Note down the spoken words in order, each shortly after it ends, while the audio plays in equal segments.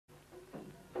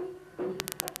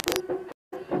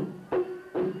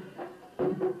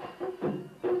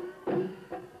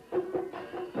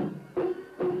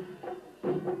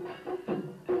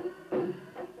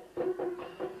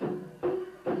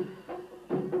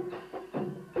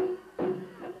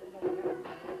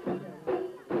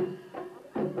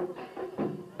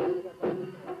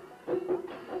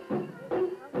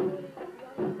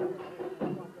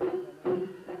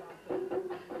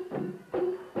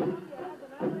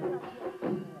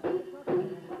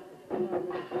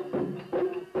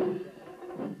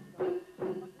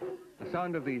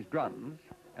sound of these drums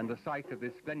and the sight of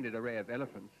this splendid array of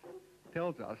elephants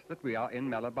tells us that we are in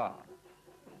Malabar,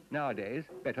 nowadays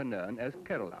better known as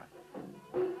Kerala.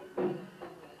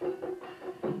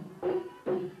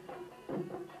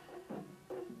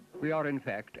 We are in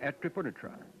fact at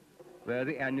Tripunitra, where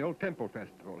the annual temple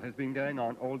festival has been going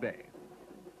on all day.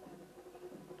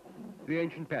 The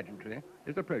ancient pageantry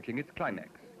is approaching its climax,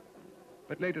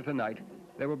 but later tonight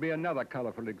there will be another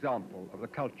colourful example of the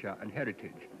culture and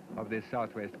heritage of this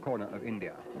southwest corner of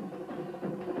India.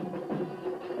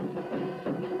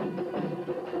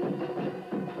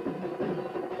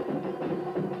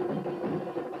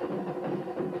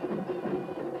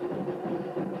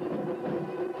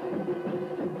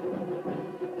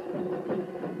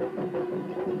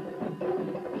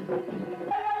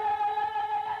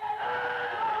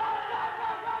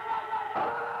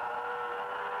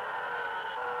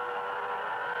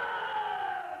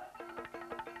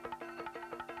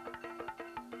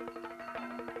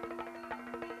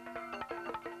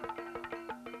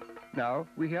 Now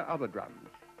we hear other drums.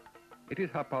 It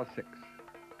is 6:30,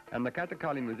 and the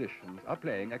Kathakali musicians are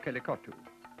playing a kelikottu,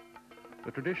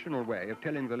 the traditional way of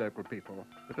telling the local people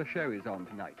that a show is on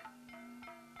tonight.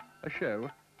 A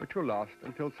show which will last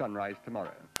until sunrise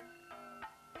tomorrow.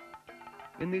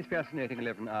 In these fascinating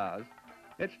 11 hours,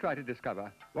 let's try to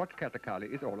discover what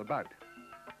Kathakali is all about.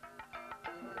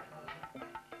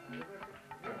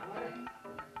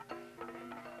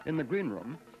 In the green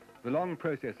room, the long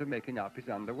process of making up is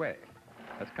underway,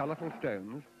 as colourful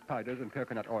stones, powders and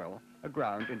coconut oil are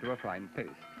ground into a fine paste.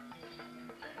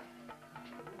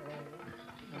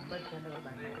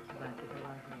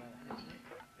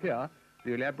 Here,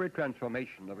 the elaborate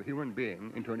transformation of a human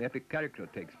being into an epic character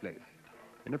takes place,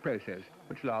 in a process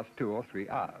which lasts 2 or 3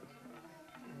 hours.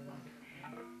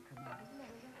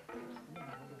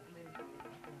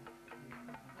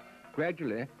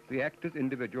 Gradually, the actor's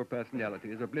individual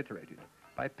personality is obliterated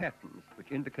by patterns which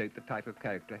indicate the type of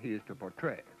character he is to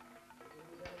portray.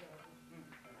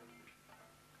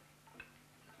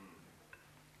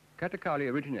 Kathakali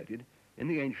originated in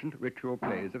the ancient ritual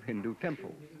plays of Hindu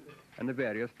temples and the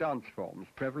various dance forms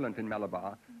prevalent in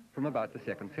Malabar from about the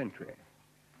 2nd century.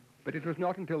 But it was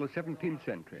not until the 17th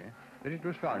century that it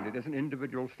was founded as an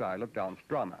individual style of dance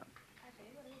drama.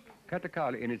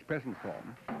 Kathakali in its present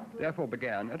form therefore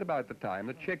began at about the time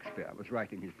that Shakespeare was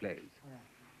writing his plays.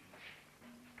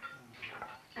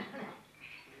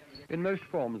 In most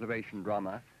forms of Asian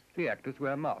drama, the actors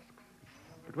wear masks,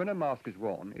 but when a mask is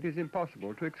worn, it is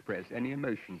impossible to express any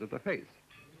emotions of the face.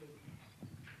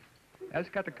 As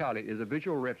Kathakali is a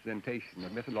visual representation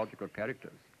of mythological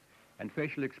characters, and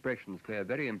facial expressions play a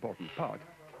very important part,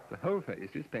 the whole face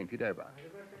is painted over.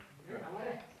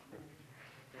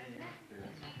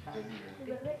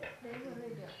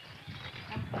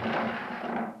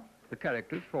 The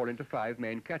characters fall into 5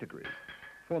 main categories,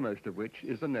 foremost of which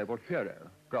is the noble hero,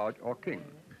 god or king.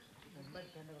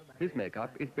 His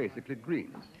makeup is basically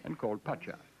green and called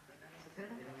pacha.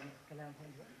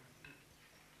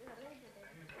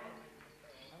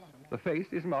 The face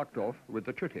is marked off with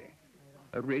the chutti,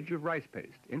 a ridge of rice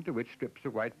paste into which strips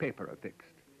of white paper are fixed.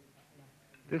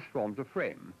 This forms a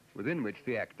frame within which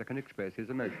the actor can express his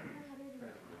emotions.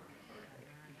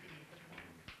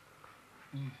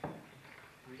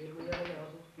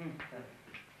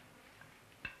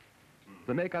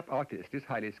 The makeup artist is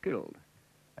highly skilled,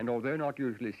 and although not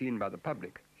usually seen by the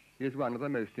public, he is one of the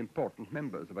most important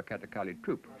members of a Kathakali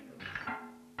troupe.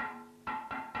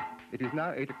 It is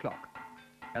now 8 o'clock,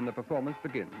 and the performance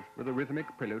begins with a rhythmic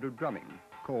prelude of drumming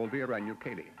called the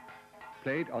Aranyukeli,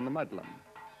 played on the madlam,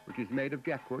 which is made of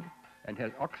jackwood and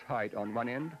has ox hide on one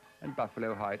end and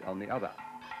buffalo hide on the other.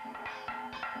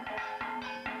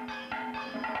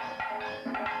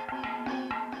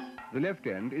 The left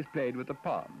end is played with the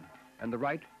palm and the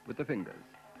right with the fingers,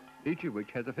 each of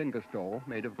which has a finger stall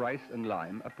made of rice and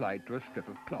lime applied to a strip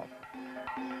of cloth.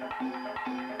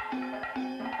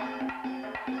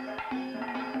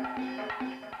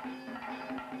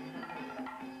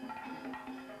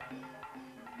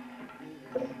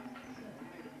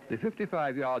 The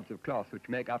 55 yards of cloth which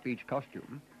make up each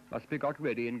costume must be got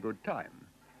ready in good time,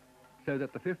 so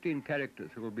that the 15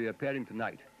 characters who will be appearing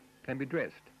tonight can be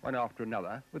dressed one after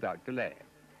another without delay.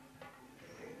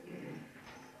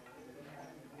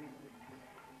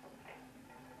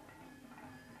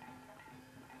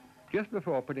 Just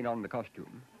before putting on the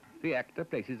costume, the actor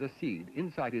places a seed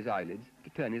inside his eyelids to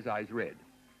turn his eyes red.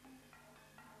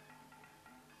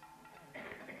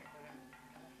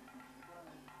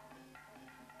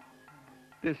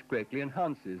 This greatly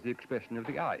enhances the expression of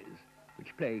the eyes,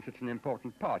 which play such an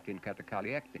important part in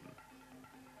Kathakali acting.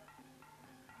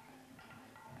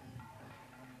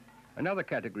 Another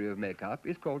category of makeup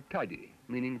is called tadi,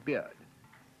 meaning beard.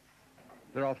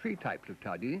 There are 3 types of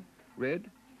tadi: red,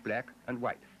 black, and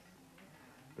white.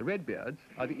 The red beards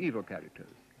are the evil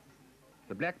characters,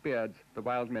 the black beards the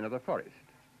wild men of the forest,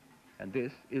 and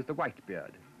this is the white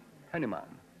beard, Hanuman,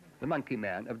 the monkey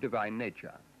man of divine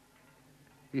nature.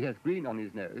 He has green on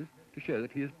his nose to show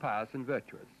that he is pious and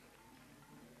virtuous.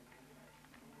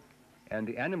 And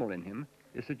the animal in him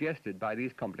is suggested by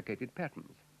these complicated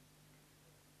patterns.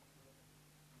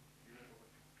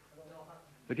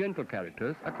 The gentle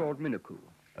characters are called Minuku,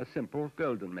 a simple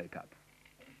golden makeup.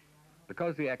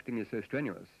 Because the acting is so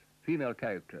strenuous, female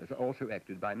characters are also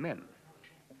acted by men.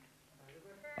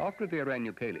 After the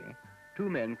Aranyukeli, 2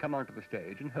 men come onto the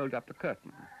stage and hold up the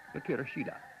curtain, the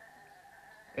Tirashila.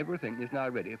 Everything is now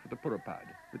ready for the Purupad,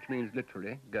 which means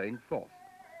literally going forth.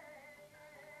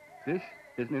 This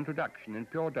is an introduction in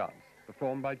pure dance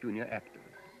performed by junior actors.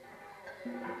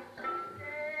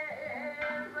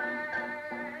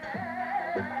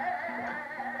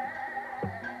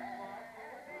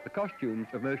 The costumes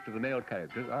of most of the male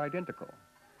characters are identical,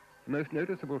 the most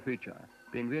noticeable feature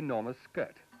being the enormous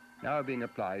skirt, now being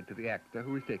applied to the actor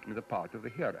who is taking the part of the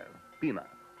hero, Bhima.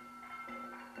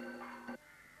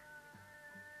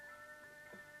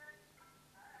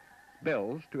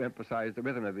 Bells, to emphasize the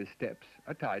rhythm of his steps,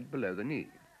 are tied below the knee.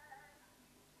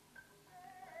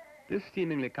 This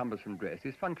seemingly cumbersome dress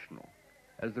is functional,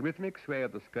 as the rhythmic sway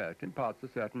of the skirt imparts a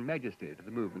certain majesty to the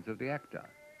movements of the actor,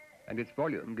 and its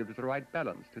volume gives the right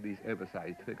balance to these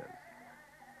oversized figures.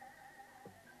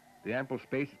 The ample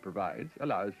space it provides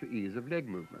allows for ease of leg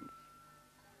movements.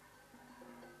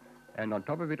 And on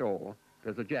top of it all,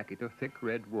 there's a jacket of thick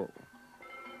red wool.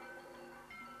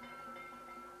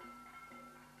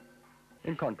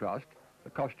 In contrast,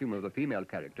 the costume of the female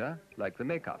character, like the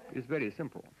makeup, is very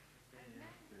simple.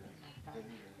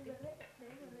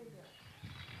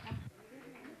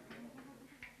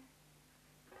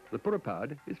 The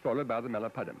Purupad is followed by the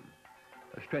Melapadam,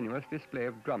 a strenuous display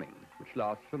of drumming which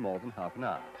lasts for more than half an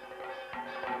hour.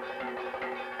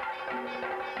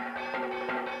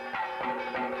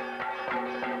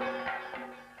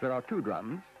 There are 2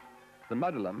 drums, the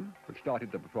Madalam, which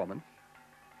started the performance,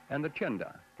 and the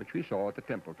Chenda, which we saw at the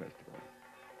temple festival.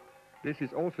 This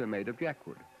is also made of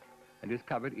jackwood and is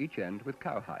covered each end with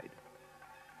cowhide.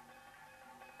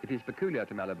 It is peculiar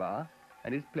to Malabar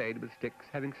and is played with sticks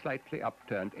having slightly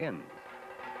upturned ends.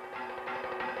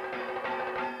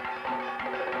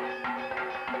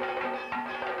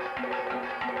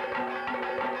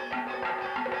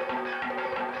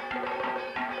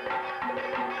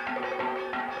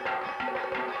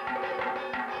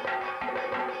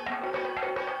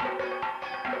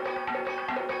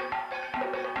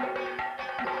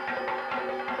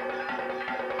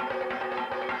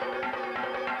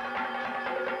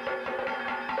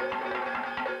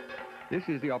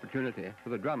 This is the opportunity for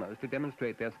the drummers to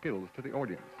demonstrate their skills to the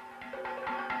audience.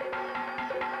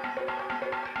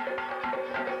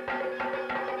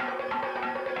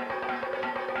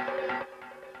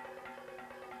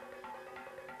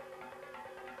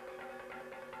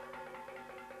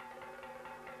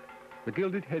 The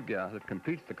gilded headgear that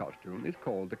completes the costume is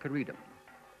called the Kiridam.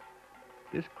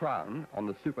 This crown on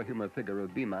the superhuman figure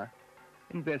of Bhima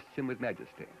invests him with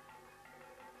majesty.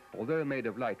 Although made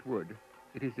of light wood,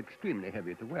 it is extremely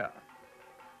heavy to wear.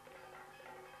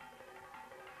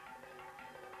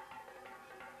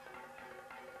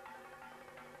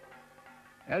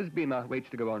 As Bhima waits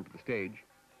to go onto the stage,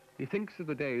 he thinks of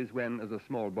the days when, as a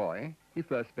small boy, he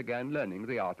first began learning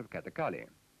the art of Kathakali.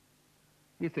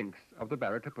 He thinks of the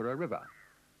Bharatapura River,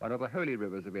 one of the holy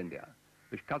rivers of India,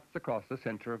 which cuts across the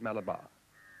center of Malabar,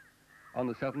 on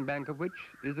the southern bank of which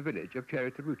is the village of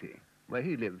Cheritaruti, where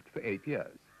he lived for 8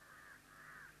 years.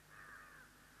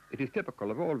 It is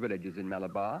typical of all villages in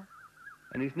Malabar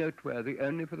and is noteworthy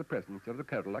only for the presence of the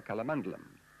Kerala Kalamandalam,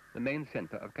 the main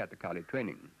center of Kathakali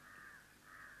training.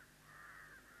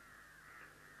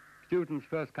 Students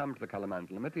first come to the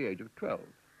Kalamandalam at the age of 12,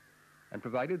 and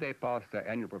provided they pass their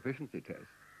annual proficiency test,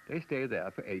 they stay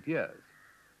there for 8 years.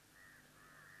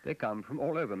 They come from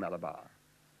all over Malabar,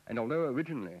 and although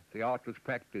originally the art was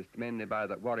practiced mainly by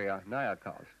the warrior Naya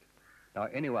caste, now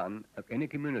anyone of any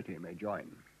community may join.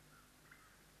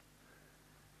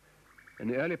 In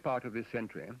the early part of this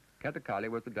century, Kathakali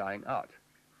was the dying art,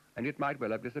 and it might well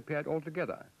have disappeared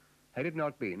altogether had it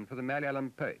not been for the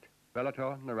Malayalam poet,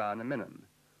 Vellator Narayana Menon,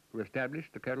 who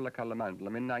established the Kerala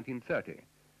Kalamandalam in 1930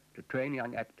 to train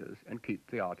young actors and keep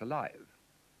the art alive.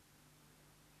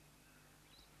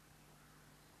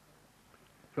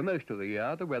 For most of the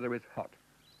year, the weather is hot,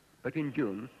 but in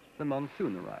June, the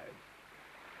monsoon arrives,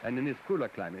 and in this cooler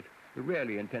climate, the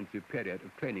really intensive period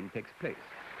of training takes place.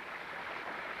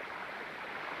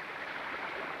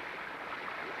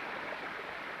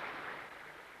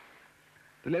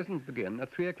 The lessons begin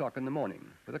at 3 o'clock in the morning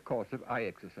with a course of eye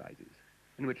exercises,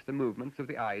 in which the movements of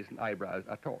the eyes and eyebrows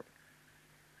are taught.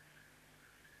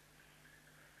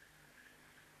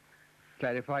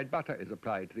 Clarified butter is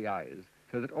applied to the eyes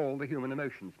so that all the human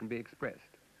emotions can be expressed.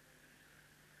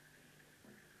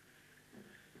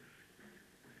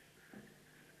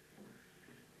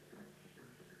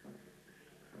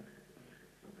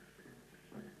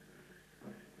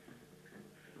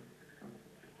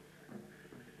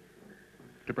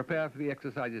 To prepare for the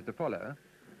exercises to follow,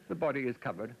 the body is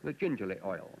covered with gingerly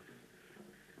oil.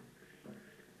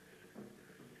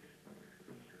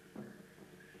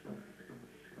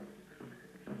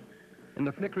 In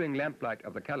the flickering lamplight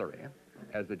of the gallery,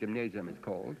 as the gymnasium is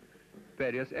called,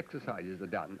 various exercises are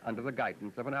done under the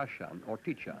guidance of an ashram or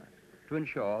teacher to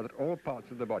ensure that all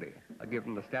parts of the body are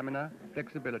given the stamina,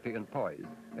 flexibility and poise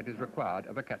that is required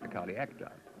of a Kathakali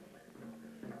actor.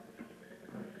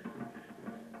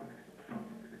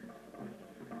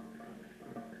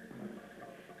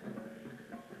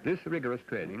 This rigorous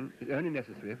training is only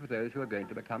necessary for those who are going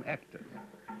to become actors.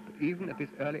 But even at this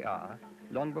early hour,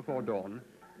 long before dawn,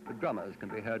 the drummers can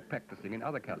be heard practicing in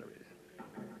other galleries.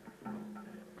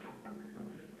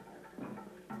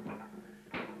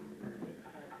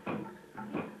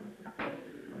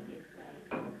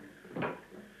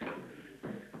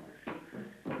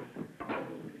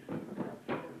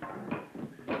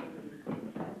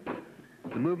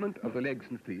 The movement of the legs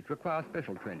and feet requires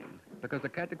special training because the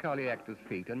Kathakali actor's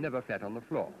feet are never flat on the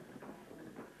floor.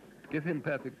 To give him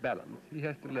perfect balance, he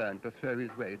has to learn to throw his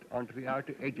weight onto the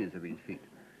outer edges of his feet.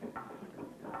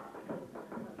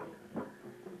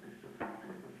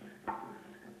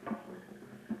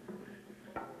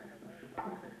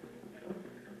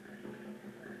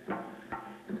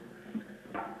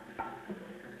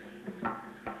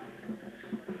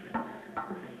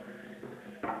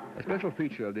 A special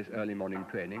feature of this early morning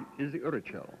training is the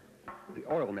urichal, the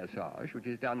oil massage which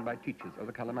is done by teachers of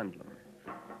the Kalamandalam.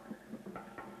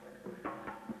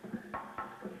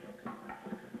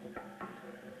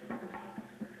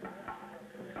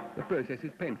 The process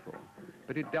is painful,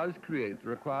 but it does create the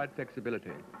required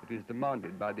flexibility that is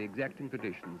demanded by the exacting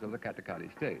traditions of the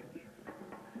Kathakali stage.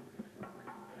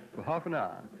 For half an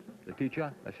hour, the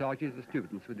teacher massages the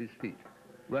students with his feet,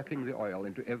 working the oil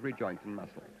into every joint and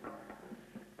muscle.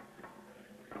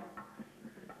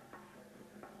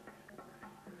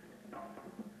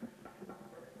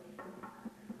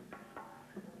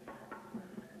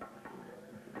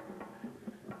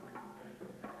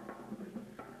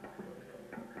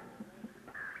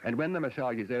 And when the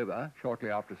massage is over, shortly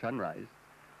after sunrise,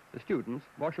 the students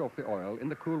wash off the oil in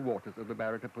the cool waters of the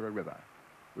Bharatapura River,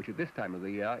 which at this time of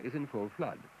the year is in full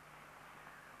flood.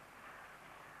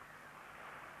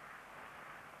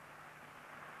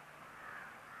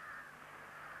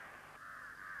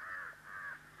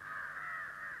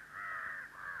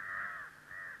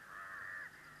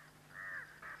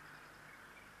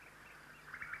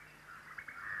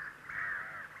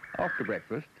 After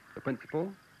breakfast, the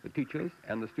principal, the teachers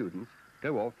and the students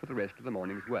go off for the rest of the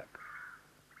morning's work.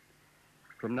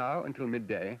 From now until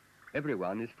midday,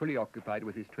 everyone is fully occupied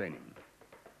with his training.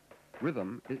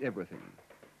 Rhythm is everything.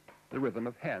 The rhythm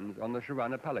of hands on the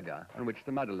Shravana Palaga on which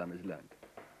the Madalam is learnt.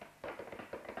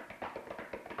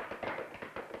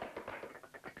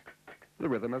 The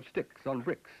rhythm of sticks on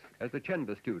bricks as the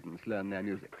Chenda students learn their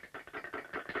music.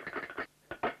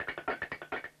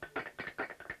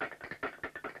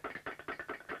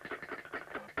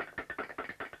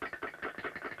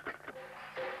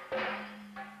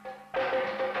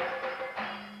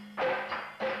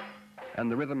 And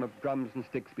the rhythm of drums and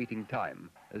sticks beating time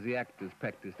as the actors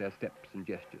practice their steps and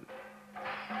gestures.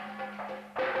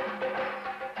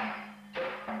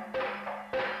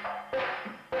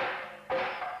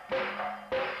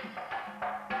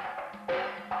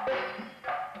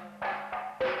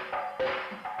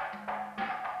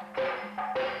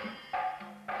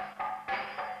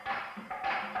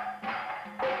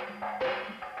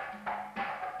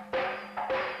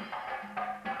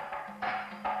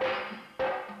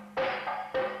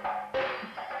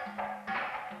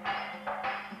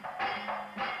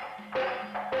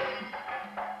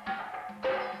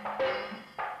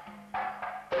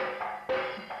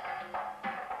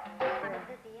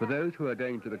 For those who are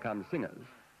going to become singers,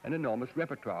 an enormous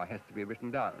repertoire has to be written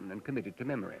down and committed to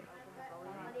memory.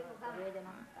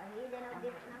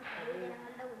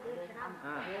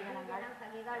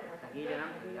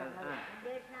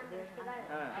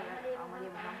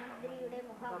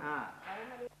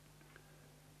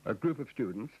 A group of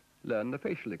students learn the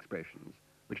facial expressions,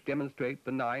 which demonstrate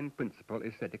the 9 principal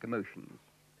aesthetic emotions.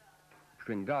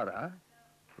 Shringara,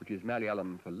 which is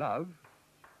Malayalam for love.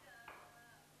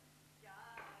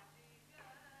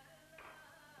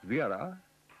 Veera,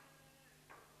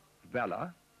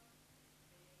 valor.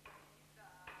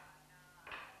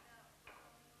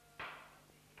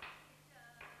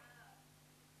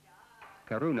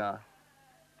 Karuna,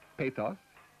 pathos.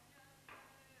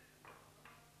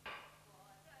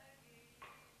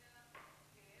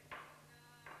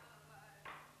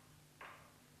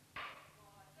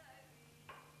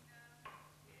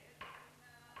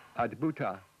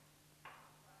 Adbhuta,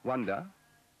 wonder.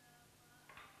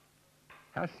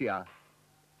 Hasya,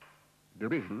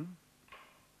 derision.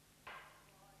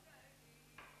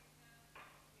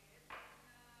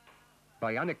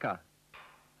 Bhayanika,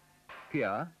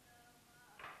 fear.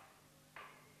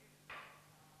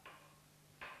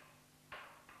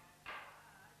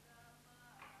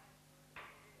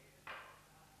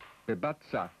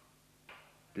 Bibhatsa,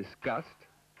 disgust.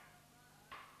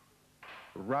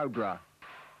 Raudra,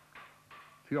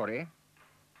 fury.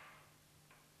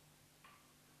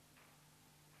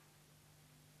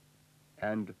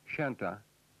 And Shanta,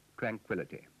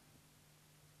 tranquility.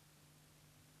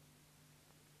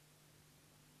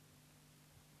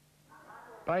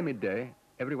 By midday,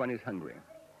 everyone is hungry.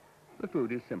 The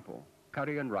food is simple,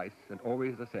 curry and rice, and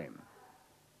always the same.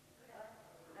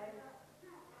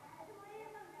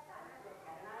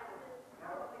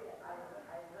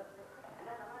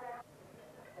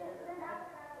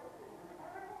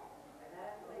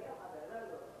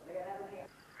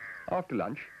 After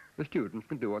lunch, the students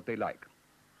can do what they like.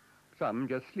 Some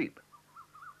just sleep.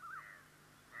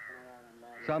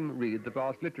 Some read the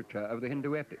vast literature of the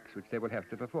Hindu epics, which they will have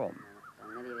to perform.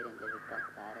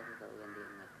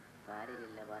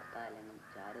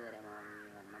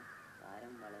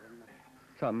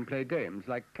 Some play games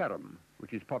like carom,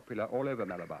 which is popular all over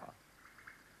Malabar.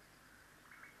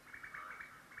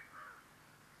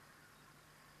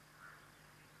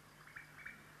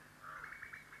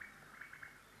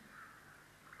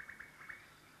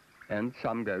 And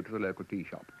some go to the local tea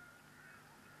shop.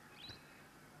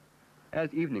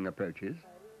 As evening approaches,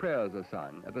 prayers are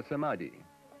sung at the Samadhi,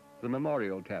 the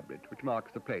memorial tablet which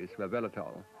marks the place where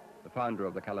Velatal, the founder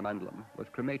of the Kalamandalam, was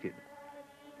cremated.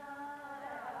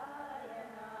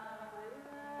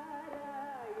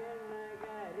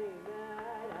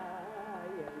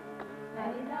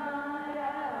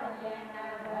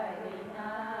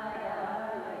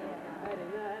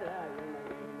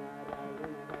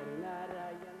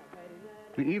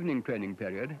 The evening training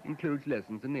period includes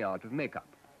lessons in the art of makeup,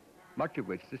 much of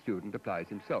which the student applies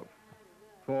himself.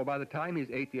 For by the time his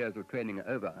 8 years of training are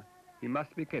over, he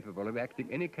must be capable of acting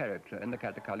any character in the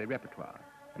Kathakali repertoire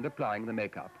and applying the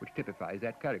makeup which typifies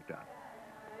that character.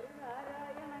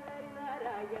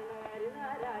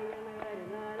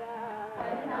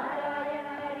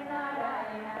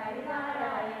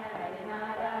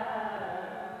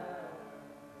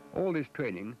 All this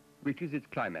training reaches its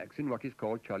climax in what is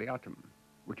called Chaliatam,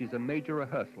 which is a major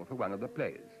rehearsal for one of the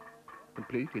plays,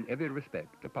 complete in every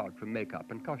respect apart from makeup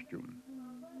and costume.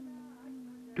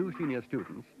 2 senior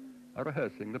students are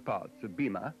rehearsing the parts of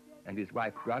Bhima and his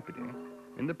wife Draupadi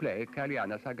in the play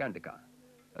Kalyana Sagandika,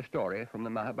 a story from the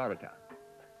Mahabharata.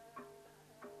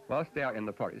 Whilst they are in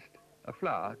the forest, a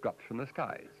flower drops from the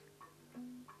skies.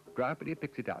 Draupadi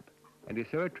picks it up and is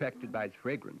so attracted by its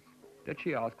fragrance that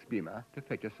she asks Bhima to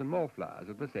fetch her some more flowers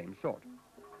of the same sort.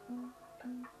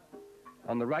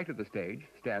 On the right of the stage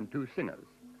stand 2 singers,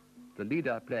 the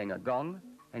leader playing a gong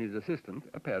and his assistant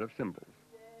a pair of cymbals.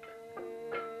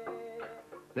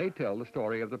 They tell the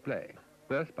story of the play,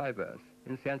 verse by verse,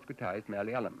 in Sanskritized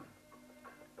Malayalam.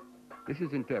 This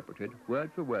is interpreted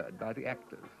word for word by the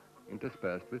actors,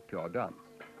 interspersed with pure dance.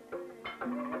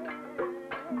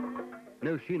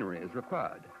 No scenery is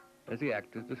required, as the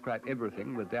actors describe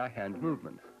everything with their hand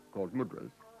movements, called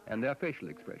mudras, and their facial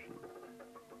expressions.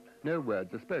 No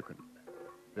words are spoken,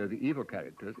 though the evil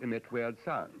characters emit weird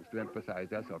sounds to emphasize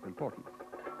their self-importance.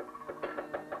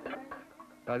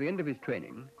 By the end of his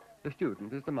training, the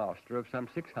student is the master of some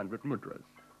 600 mudras,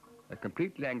 a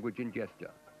complete language in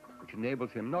gesture, which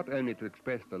enables him not only to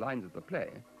express the lines of the play,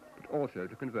 but also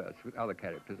to converse with other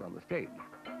characters on the stage.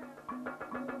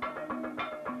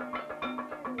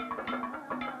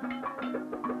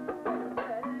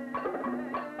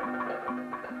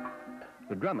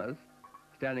 The drummers,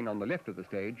 standing on the left of the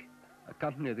stage,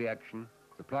 accompany the action,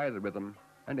 supply the rhythm,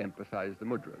 and emphasize the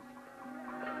mudras.